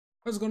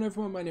How's it going,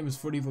 everyone? My name is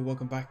fordevoGAME.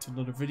 Welcome back to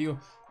another video.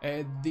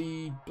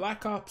 The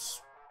Black Ops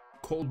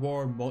Cold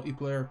War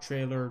multiplayer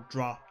trailer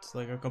dropped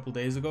like a couple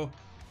days ago,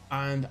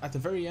 and at the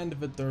very end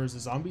of it there's a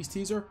zombies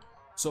teaser.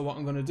 So what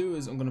I'm going to do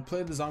is I'm going to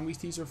play the zombies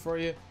teaser for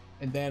you,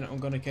 and then I'm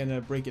going to kind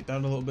of break it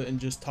down a little bit and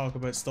just talk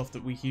about stuff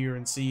that we hear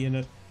and see in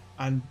it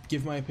and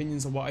give my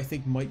opinions on what I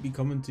think might be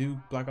coming to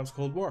Black Ops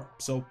Cold War.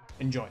 So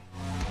enjoy.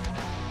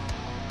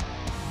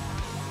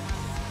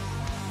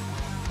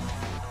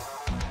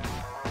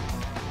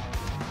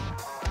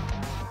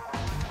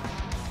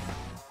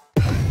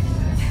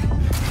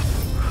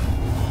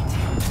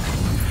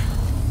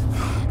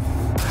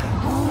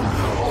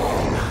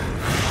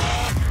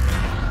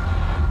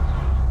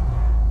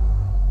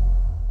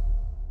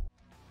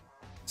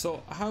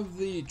 So I have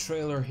the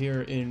trailer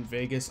here in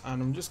Vegas,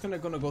 and I'm just gonna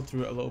go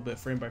through it a little bit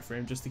frame by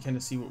frame just to kind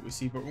of see what we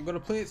see, but we're gonna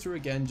play it through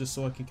again just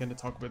so I can kind of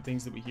talk about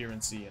things that we hear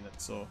and see in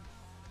it. So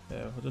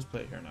we'll just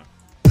play it here now.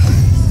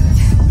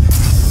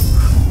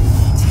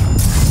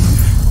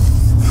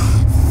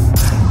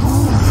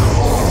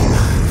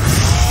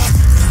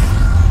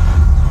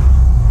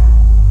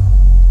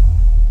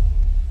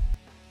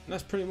 And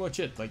that's pretty much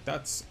it. Like,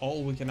 that's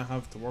all we kind of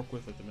have to work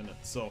with at the minute.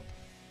 So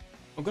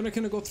I'm gonna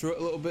kind of go through it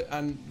a little bit,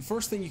 and the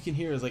first thing you can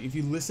hear is, like, if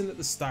you listen at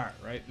the start,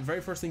 right, the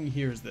very first thing you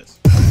hear is this.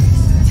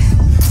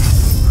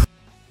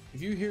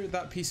 If you hear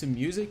that piece of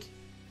music,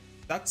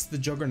 that's the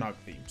Juggernaut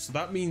theme. So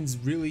that means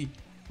really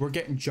we're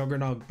getting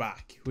Juggernaut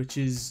back, which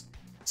is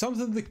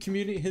something the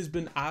community has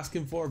been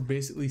asking for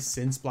basically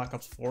since Black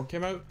Ops 4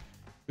 came out,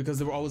 because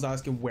they were always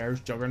asking where's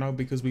Juggernaut,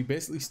 because we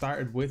basically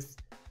started with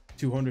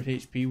 200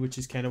 HP, which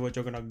is kind of what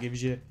Juggernaut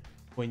gives you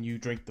when you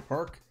drink the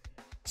perk.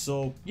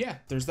 So yeah,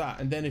 there's that.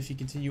 And then if you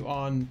continue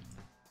on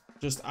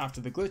just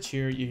after the glitch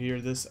here, you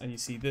hear this and you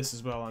see this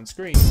as well on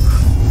screen.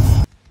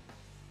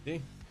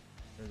 See?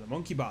 There's a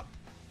monkey bomb.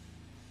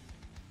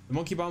 The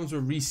monkey bombs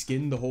were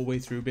reskinned the whole way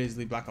through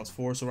basically Black Ops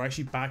 4, so we're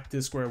actually back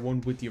to square one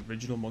with the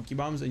original monkey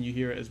bombs, and you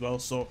hear it as well.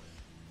 So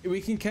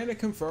we can kind of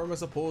confirm, I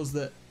suppose,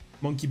 that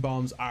monkey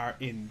bombs are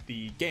in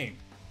the game.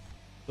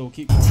 So we'll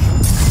keep going.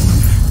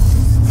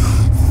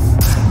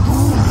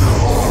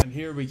 And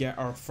here we get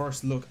our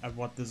first look at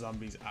what the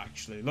zombies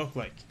actually look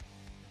like,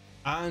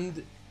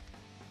 and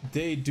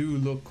they do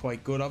look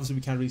quite good. Obviously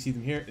we can't really see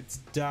them here, it's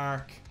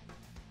dark,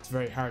 it's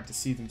very hard to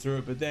see them through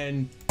it, but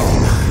then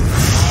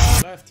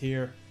left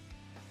here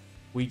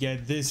we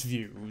get this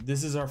view.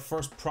 This is our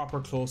first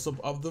proper close-up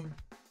of them,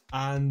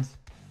 and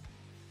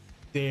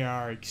they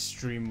are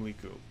extremely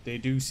cool. They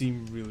do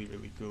seem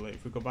really cool. Like,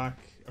 if we go back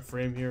a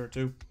frame here or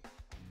two,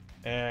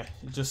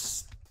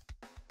 just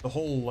the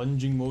whole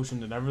lunging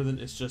motion and everything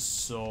is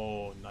just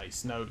so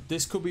nice. Now,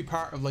 this could be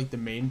part of like the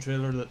main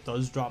trailer that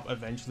does drop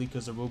eventually,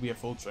 because there will be a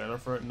full trailer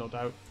for it, no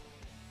doubt.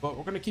 But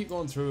we're going to keep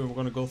going through, and we're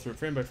going to go through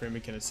frame by frame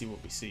and kind of see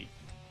what we see.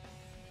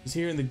 Because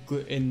here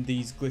in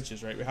these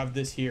glitches, right, we have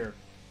this here,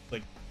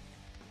 like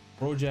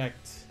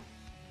project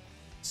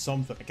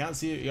something. I can't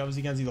see it. You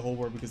obviously can't see the whole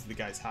word because of the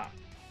guy's hat.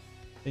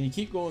 Then you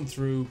keep going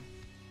through,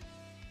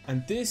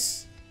 and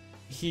this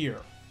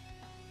here,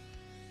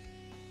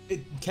 it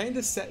kind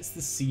of sets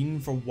the scene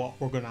for what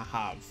we're gonna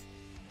have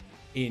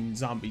in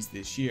zombies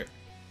this year.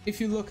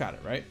 If you look at it,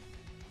 right,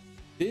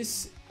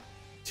 this,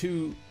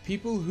 to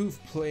people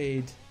who've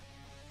played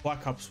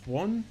Black Ops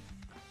 1,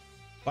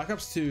 Black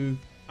Ops 2,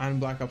 and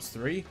Black Ops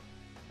 3,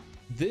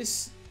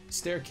 this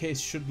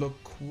staircase should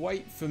look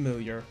quite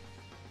familiar.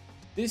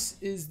 This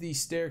is the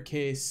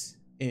staircase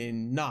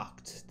in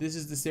Knocked. This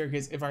is the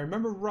staircase, if I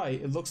remember right,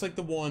 it looks like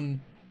the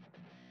one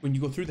when you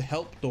go through the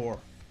help door.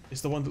 It's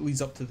the one that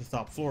leads up to the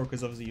top floor,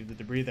 because obviously you have the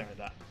debris there and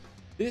that.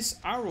 This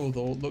arrow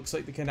though looks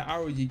like the kind of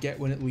arrow you get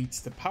when it leads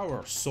to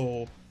power,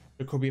 so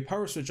there could be a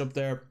power switch up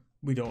there.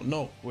 We don't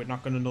know. We're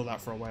not going to know that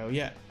for a while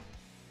yet.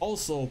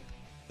 Also,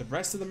 the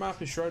rest of the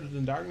map is shrouded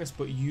in darkness,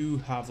 but you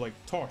have like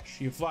torch,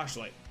 you have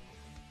flashlight.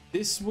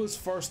 This was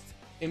first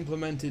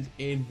implemented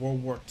in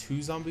World War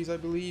II zombies, I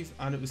believe,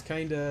 and it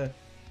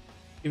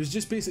was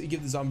just basically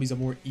give the zombies a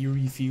more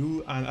eerie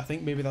feel, and I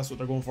think maybe that's what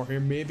they're going for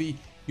here. Maybe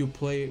you'll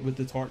play it with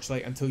the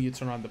torchlight until you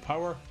turn on the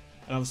power,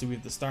 and obviously we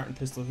have the starting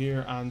pistol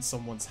here and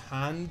someone's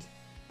hand.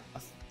 I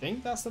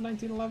think that's the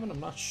 1911, I'm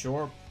not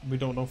sure. We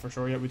don't know for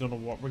sure yet, we don't know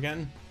what we're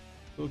getting.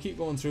 We'll keep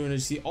going through, and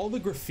as you see, all the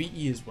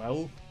graffiti as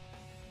well.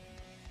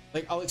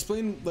 Like, I'll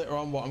explain later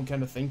on what I'm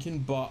kind of thinking,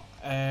 but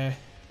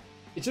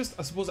it just,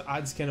 I suppose it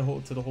adds kind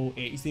of to the whole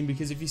 80s theme,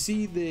 because if you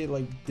see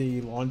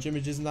the launch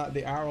images and that,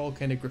 they are all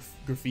kind of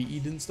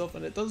graffitied and stuff,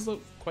 and it does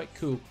look quite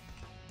cool.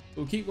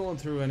 We'll keep going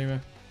through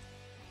anyway.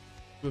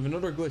 We have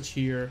another glitch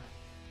here.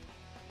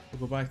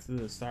 We'll go back to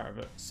the start of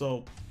it.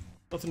 So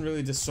nothing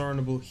really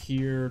discernible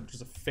here.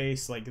 There's a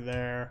face like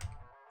there.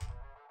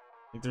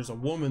 Like, there's a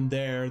woman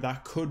there.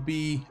 That could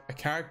be a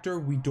character.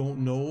 We don't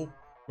know.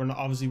 We're not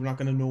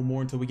going to know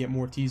more until we get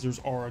more teasers,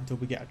 or until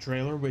we get a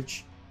trailer,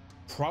 which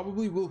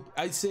probably will,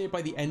 I'd say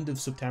by the end of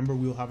September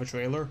we'll have a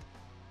trailer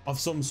of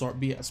some sort,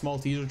 be it a small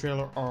teaser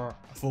trailer or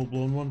a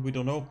full-blown one. We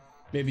don't know.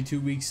 Maybe 2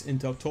 weeks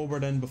into October,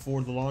 then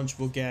before the launch,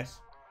 we'll get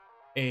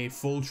a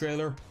full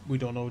trailer. We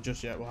don't know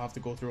just yet. We'll have to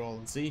go through all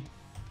and see.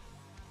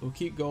 We'll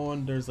keep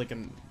going. There's like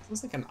an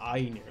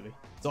eye nearly.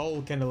 It's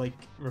all kind of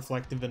like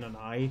reflective in an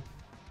eye.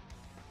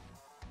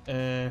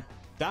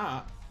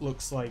 That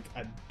looks like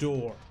a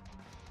door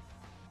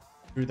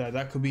through there.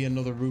 That could be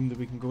another room that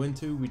we can go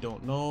into. We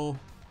don't know.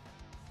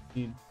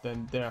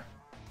 Then there.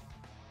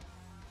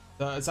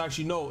 It's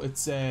actually no.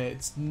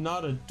 It's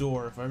not a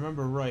door if I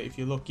remember right. If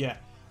you look, yeah,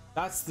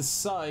 that's the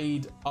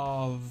side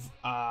of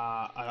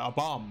a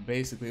bomb.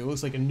 Basically, it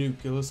looks like a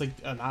nuke. It looks like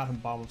an atom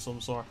bomb of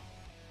some sort.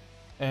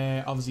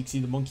 Obviously, you can see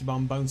the monkey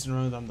bomb bouncing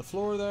around on the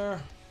floor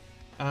there,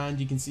 and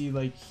you can see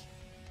like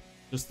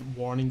just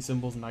warning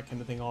symbols and that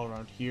kind of thing all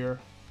around here.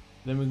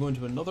 Then we go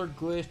into another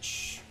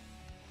glitch.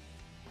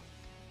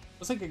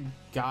 Looks like a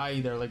guy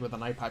there, like with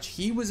an eye patch.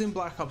 He was in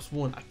Black Ops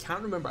 1. I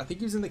can't remember. I think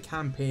he was in the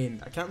campaign.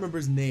 I can't remember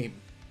his name.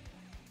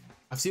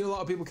 I've seen a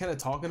lot of people kind of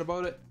talking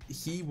about it.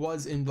 He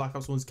was in Black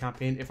Ops 1's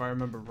campaign, if I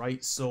remember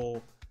right.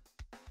 So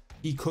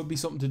he could be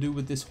something to do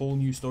with this whole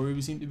new story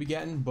we seem to be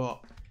getting.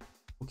 But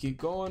we'll keep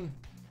going.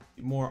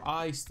 More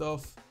eye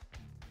stuff.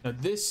 Now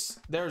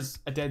there's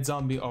a dead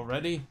zombie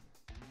already.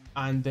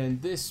 And then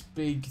this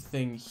big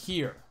thing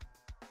here.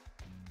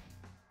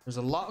 There's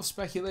a lot of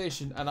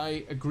speculation, and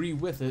I agree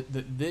with it,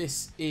 that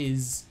this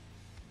is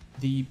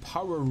the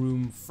power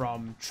room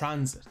from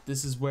Transit.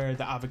 This is where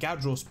the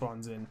Avogadro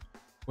spawns in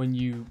when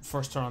you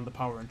first turn on the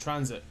power in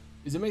Transit.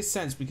 It makes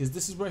sense because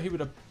this is where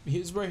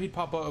he'd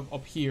pop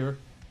up here,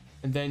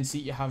 and then see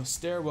you have a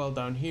stairwell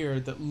down here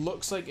that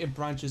looks like it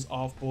branches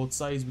off both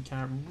sides. We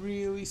can't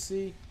really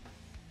see.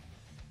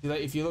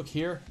 Like if you look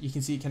here, you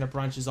can see it kind of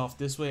branches off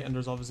this way, and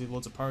there's obviously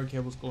loads of power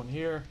cables going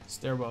here,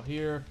 stairwell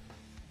here.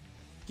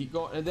 Keep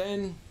going, and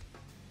then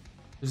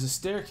there's a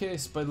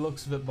staircase by the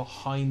looks of it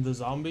behind the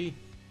zombie.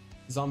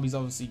 The zombie's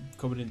obviously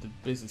coming in to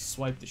basically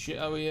swipe the shit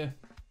out of you.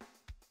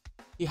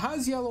 He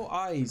has yellow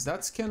eyes.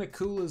 That's kind of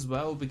cool as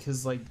well,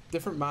 because like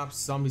different maps,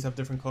 zombies have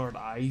different colored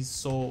eyes,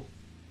 so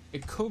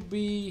it could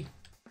be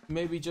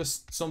maybe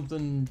just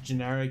something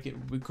generic.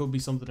 It could be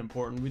something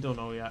important. We don't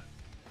know yet.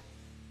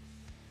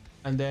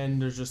 And then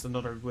there's just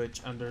another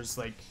glitch, and there's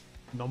like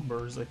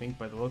numbers, I think,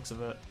 by the looks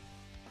of it.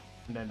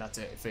 And then that's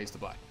it. It fades to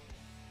black.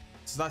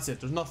 So that's it.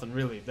 There's nothing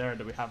really there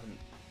that we haven't.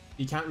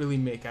 You can't really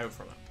make out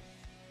from it.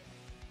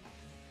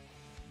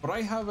 But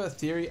I have a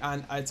theory,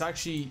 and it's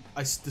actually,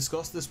 I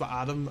discussed this with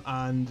Adam,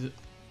 and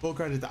full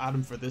credit to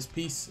Adam for this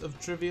piece of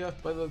trivia,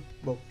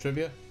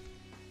 trivia,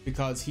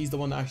 because he's the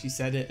one that actually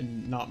said it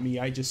and not me.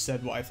 I just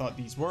said what I thought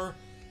these were.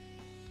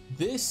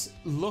 This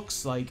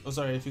looks like, oh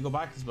sorry, if you go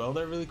back as well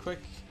there really quick,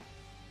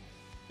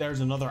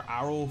 there's another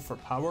arrow for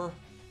power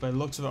by the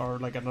looks of it, or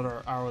like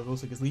another arrow that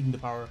looks like it's leading to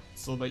power.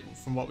 So like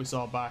from what we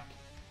saw back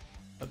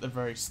at the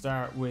very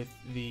start with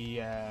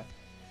the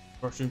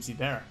first room, see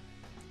there,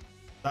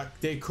 that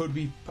they could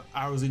be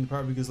arrows leading to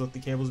power, because look, the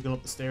cable's going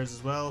up the stairs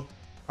as well.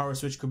 Power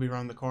switch could be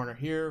around the corner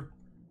here.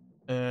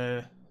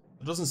 There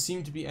doesn't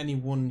seem to be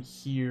anyone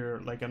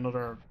here, like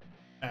another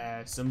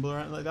symbol or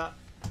anything like that,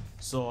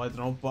 so I don't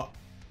know. But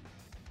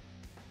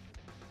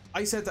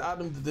I said to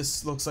Adam that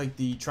this looks like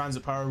the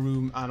transit power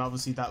room, and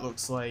obviously that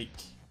looks like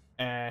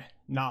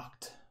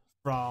knocked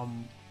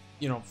from,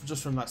 you know,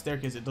 just from that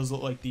staircase. It does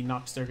look like the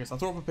knocked staircase. I'll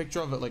throw up a picture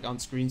of it like on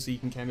screen so you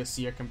can kind of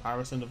see a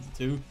comparison of the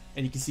two,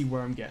 and you can see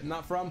where I'm getting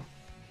that from.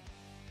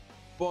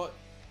 But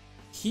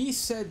he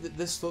said that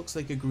this looks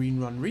like a Green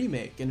Run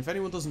remake, and if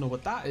anyone doesn't know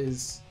what that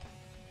is,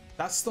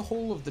 that's the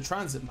whole of the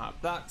transit map.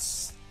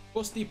 That's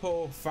Bus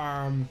Depot,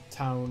 Farm,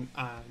 Town,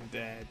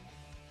 and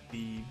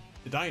the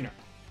diner.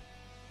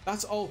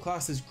 That's all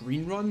classed as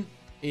Green Run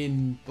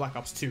in Black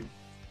Ops 2.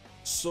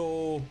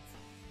 So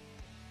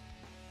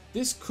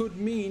this could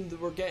mean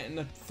that we're getting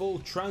a full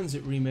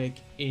transit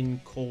remake in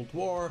Cold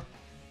War.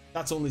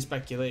 That's only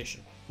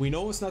speculation. We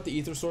know it's not the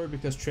Ether story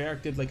because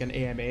Treyarch did like an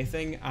AMA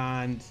thing,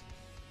 and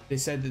they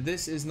said that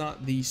this is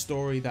not the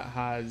story that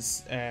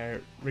has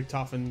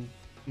Richtofen,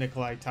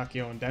 Nikolai,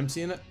 Takeo, and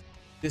Dempsey in it.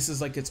 This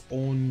is like its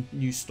own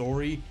new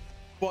story,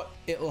 but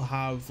it'll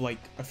have like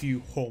a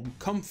few home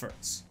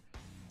comforts.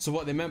 So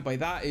what they meant by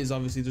that is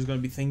obviously there's going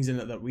to be things in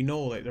it that we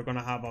know, like they're going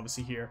to have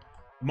obviously here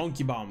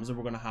monkey bombs, and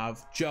we're going to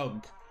have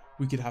Jug.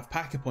 We could have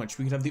Pack-a-Punch.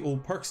 We could have the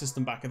old perk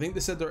system back. I think they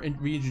said they're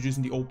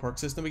reintroducing the old perk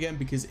system again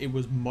because it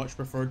was much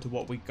preferred to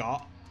what we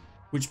got,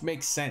 which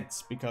makes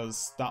sense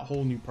because that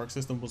whole new perk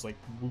system was like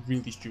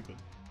really stupid.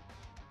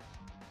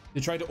 They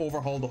tried to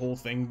overhaul the whole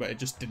thing, but it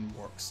just didn't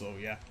work. So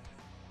yeah.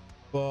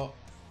 But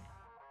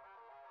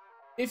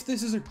if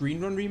this is a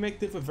Green Run remake,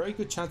 they have a very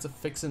good chance of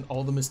fixing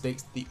all the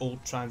mistakes that the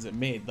old Transit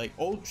made. Like,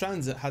 old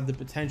Transit had the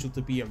potential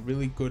to be a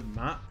really good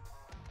map,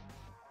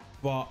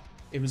 but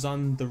it was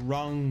on the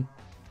wrong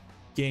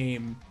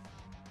game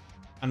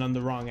and on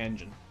the wrong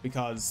engine,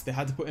 because they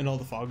had to put in all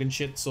the fog and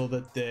shit so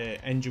that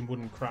the engine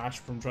wouldn't crash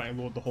from trying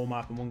to load the whole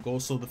map in one go.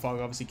 So the fog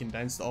obviously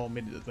condensed all,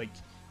 made it like,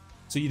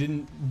 so you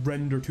didn't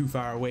render too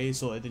far away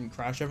so it didn't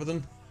crash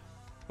everything.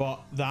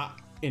 But that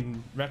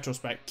in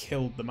retrospect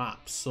killed the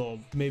map. So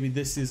maybe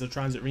this is a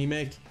Transit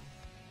remake.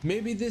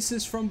 Maybe this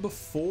is from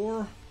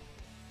before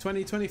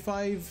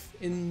 2025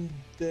 in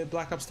the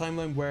Black Ops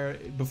timeline, where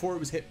before it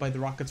was hit by the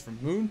rockets from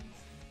Moon.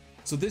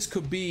 So this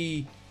could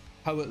be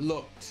how it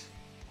looked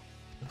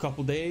a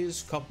couple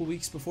days, couple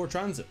weeks before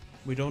transit.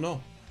 We don't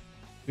know.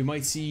 We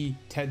might see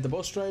Ted the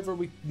bus driver.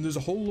 There's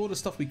a whole load of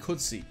stuff we could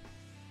see.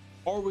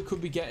 Or we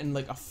could be getting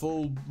like a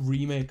full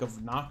remake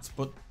of Knocked,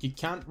 but you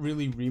can't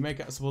really remake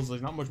it. I suppose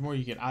there's not much more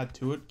you can add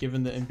to it,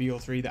 given that in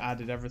BO3 they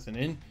added everything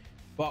in.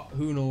 But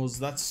who knows?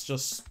 That's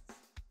just...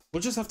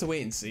 we'll just have to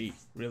wait and see,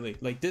 really.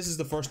 Like, this is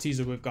the first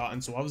teaser we've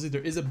gotten, so obviously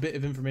there is a bit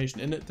of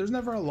information in it. There's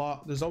never a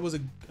lot. There's always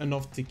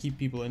enough to keep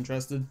people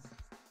interested.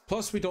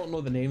 Plus, we don't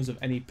know the names of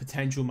any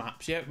potential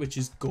maps yet, which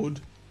is good.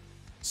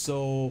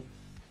 So...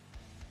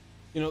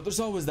 you know, there's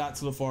always that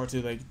to look forward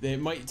to. Like, they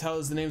might tell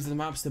us the names of the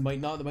maps, they might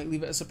not, they might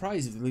leave it a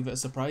surprise. If they leave it a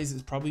surprise,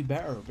 it's probably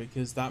better,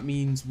 because that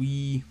means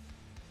we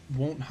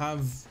won't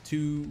have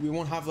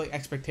like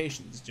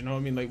expectations. Do you know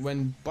what I mean? Like,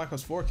 when Black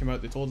Ops 4 came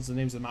out, they told us the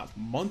names of the maps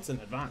months in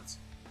advance,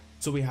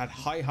 so we had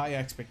high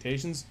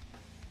expectations,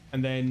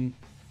 and then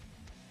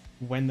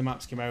when the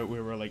maps came out,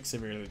 we were like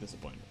severely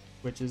disappointed,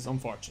 which is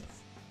unfortunate.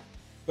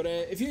 But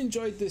if you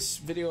enjoyed this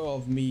video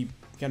of me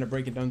kind of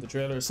breaking down the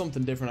trailer,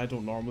 something different, I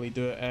don't normally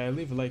do it,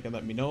 leave a like and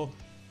let me know.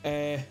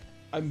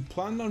 I'm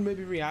planning on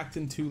maybe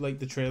reacting to like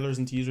the trailers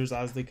and teasers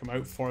as they come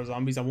out for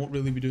zombies. I won't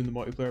really be doing the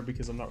multiplayer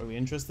because I'm not really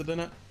interested in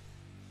it.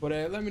 But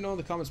let me know in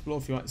the comments below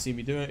if you want to see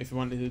me do it, if you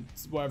want to,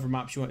 whatever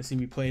maps you want to see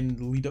me playing in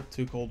the lead up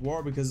to Cold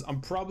War, because I'm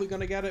probably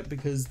going to get it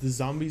because the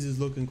zombies is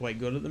looking quite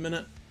good at the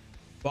minute.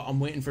 But I'm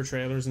waiting for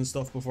trailers and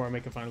stuff before I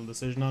make a final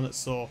decision on it.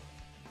 So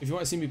if you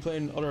want to see me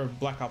playing other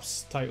Black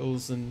Ops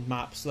titles and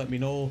maps, let me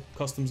know.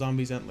 Custom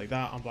zombies, anything like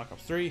that on Black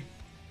Ops 3.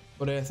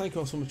 But thank you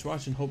all so much for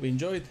watching. Hope you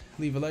enjoyed.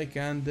 Leave a like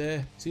and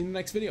see you in the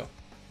next video.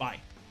 Bye.